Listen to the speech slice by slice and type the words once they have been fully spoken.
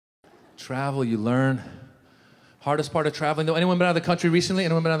Travel, you learn. Hardest part of traveling, though. Anyone been out of the country recently?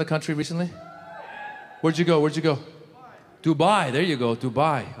 Anyone been out of the country recently? Where'd you go? Where'd you go? Dubai. There you go,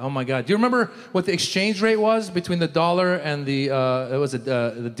 Dubai. Oh my God. Do you remember what the exchange rate was between the dollar and the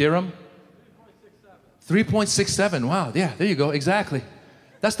the dirham? 3.67. Wow. Yeah. There you go. Exactly.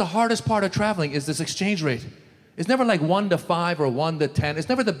 That's the hardest part of traveling is this exchange rate. It's never like 1 to 5 or 1 to 10. It's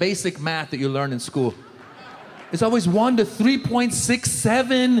never the basic math that you learn in school. It's always 1 to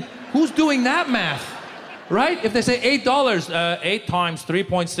 3.67. Who's doing that math? Right? If they say $8, 8 times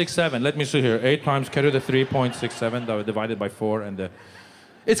 3.67. Let me see here. 8 times carry the 3.67 divided by 4 and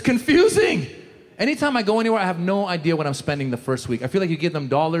it's confusing. Anytime I go anywhere, I have no idea what I'm spending the first week. I feel like you give them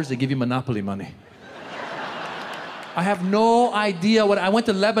dollars, they give you Monopoly money. I have no idea what... I went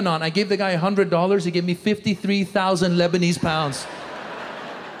to Lebanon. I gave the guy $100. He gave me 53,000 Lebanese pounds.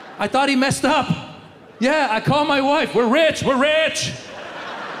 I thought he messed up. Yeah, I called my wife. We're rich. We're rich.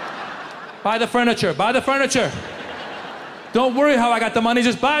 Buy the furniture. Buy the furniture. Don't worry how I got the money.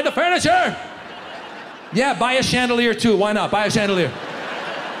 Just buy the furniture. Yeah, buy a chandelier too. Why not? Buy a chandelier.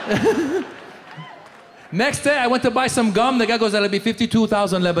 Next day, I went to buy some gum. The guy goes, that'll be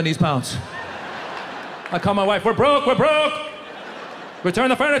 52,000 Lebanese pounds. I call my wife, we're broke, we're broke. Return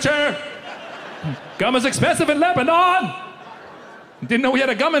the furniture. Gum is expensive in Lebanon. Didn't know we had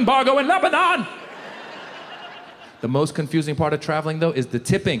a gum embargo in Lebanon. The most confusing part of traveling, though, is the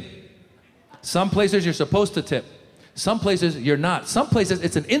tipping. Some places you're supposed to tip. Some places you're not. Some places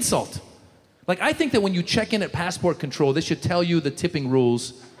it's an insult. Like, I think that when you check in at passport control, they should tell you the tipping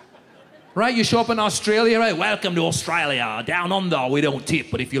rules. Right? You show up in Australia, right? Welcome to Australia. Down under, we don't tip,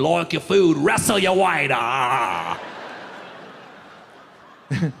 but if you like your food, wrestle your waiter.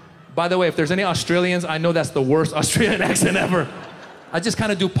 By the way, if there's any Australians, I know that's the worst Australian accent ever. I just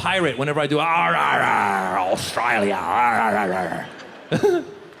kind of do pirate whenever I do Australia.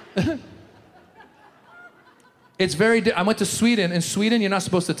 It's very... I went to Sweden. In Sweden, you're not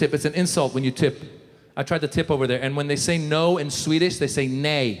supposed to tip. It's an insult when you tip. I tried to tip over there, and when they say no in Swedish, they say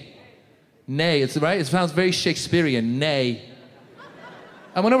nej. Nay, it's right. It sounds very Shakespearean. Nay.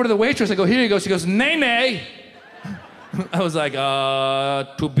 I went over to the waitress. I go, here you go. She goes, nay, nay. I was like,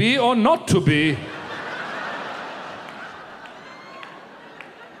 to be or not to be?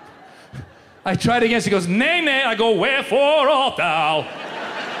 I tried again. She goes, nay, nay. I go, wherefore art thou?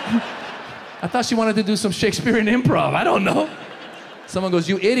 I thought she wanted to do some Shakespearean improv. I don't know. Someone goes,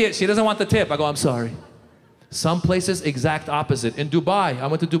 you idiot. She doesn't want the tip. I go, I'm sorry. Some places, exact opposite. In Dubai, I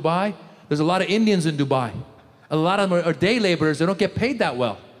went to Dubai. There's a lot of Indians in Dubai. A lot of them are day laborers. They don't get paid that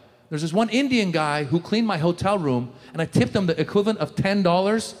well. There's this one Indian guy who cleaned my hotel room, and I tipped him the equivalent of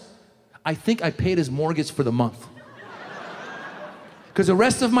 $10. I think I paid his mortgage for the month. Because the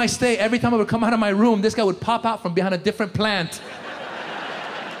rest of my stay, every time I would come out of my room, this guy would pop out from behind a different plant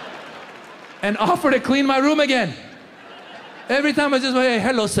and offer to clean my room again. Every time I just went, hey,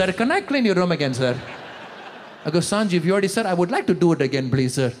 hello, sir, can I clean your room again, sir? I go, Sanjeev, you already said I would like to do it again,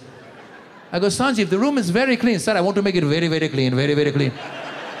 please, sir. I go, Sanjeev, the room is very clean. Sir, I want to make it very, very clean, very, very clean.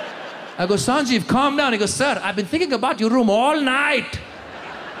 I go, Sanjeev, calm down. He goes, sir, I've been thinking about your room all night.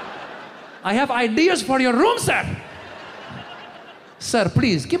 I have ideas for your room, sir. Sir,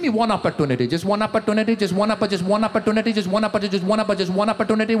 please, give me one opportunity. Just one opportunity, just one opportunity, just one opportunity, just one opportunity, just one opportunity, just one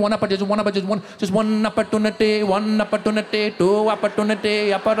opportunity, one opportunity, just one opportunity, just one opportunity, one opportunity, two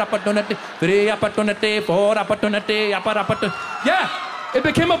opportunity, upper opportunity, three opportunity, four opportunity, upper opportunity. Yeah, it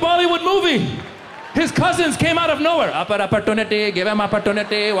became a Bollywood movie. His cousins came out of nowhere. Upper opportunity, give him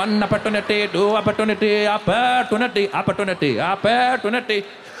opportunity, one opportunity, two opportunity, opportunity, opportunity, opportunity,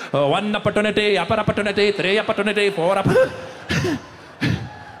 one opportunity, upper opportunity, three opportunity, four opportunity.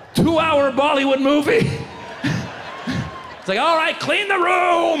 2-hour Bollywood movie. It's like, all right, clean the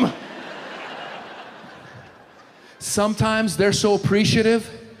room. Sometimes they're so appreciative,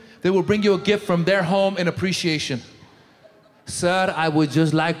 they will bring you a gift from their home in appreciation. Sir, I would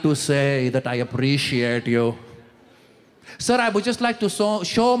just like to say that I appreciate you. Sir, I would just like to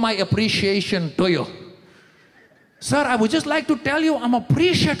show my appreciation to you. Sir, I would just like to tell you I'm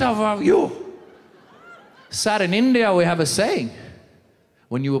appreciative of you. Sir, in India we have a saying,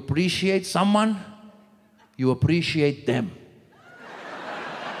 when you appreciate someone, you appreciate them.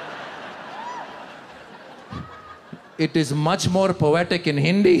 It is much more poetic in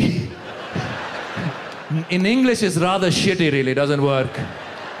Hindi. In English it's rather shitty, really, doesn't work.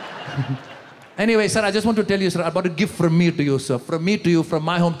 Anyway, sir, I just want to tell you, sir, about a gift from me to you, sir. From me to you, from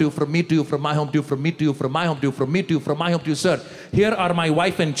my home to you, from me to you, from my home to you, from me to you, from my home to you, from me to you, from my home to you, sir. Here are my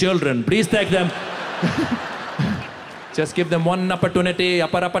wife and children. Please take them. Just give them one opportunity,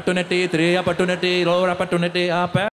 upper opportunity, three opportunity, lower opportunity, upper.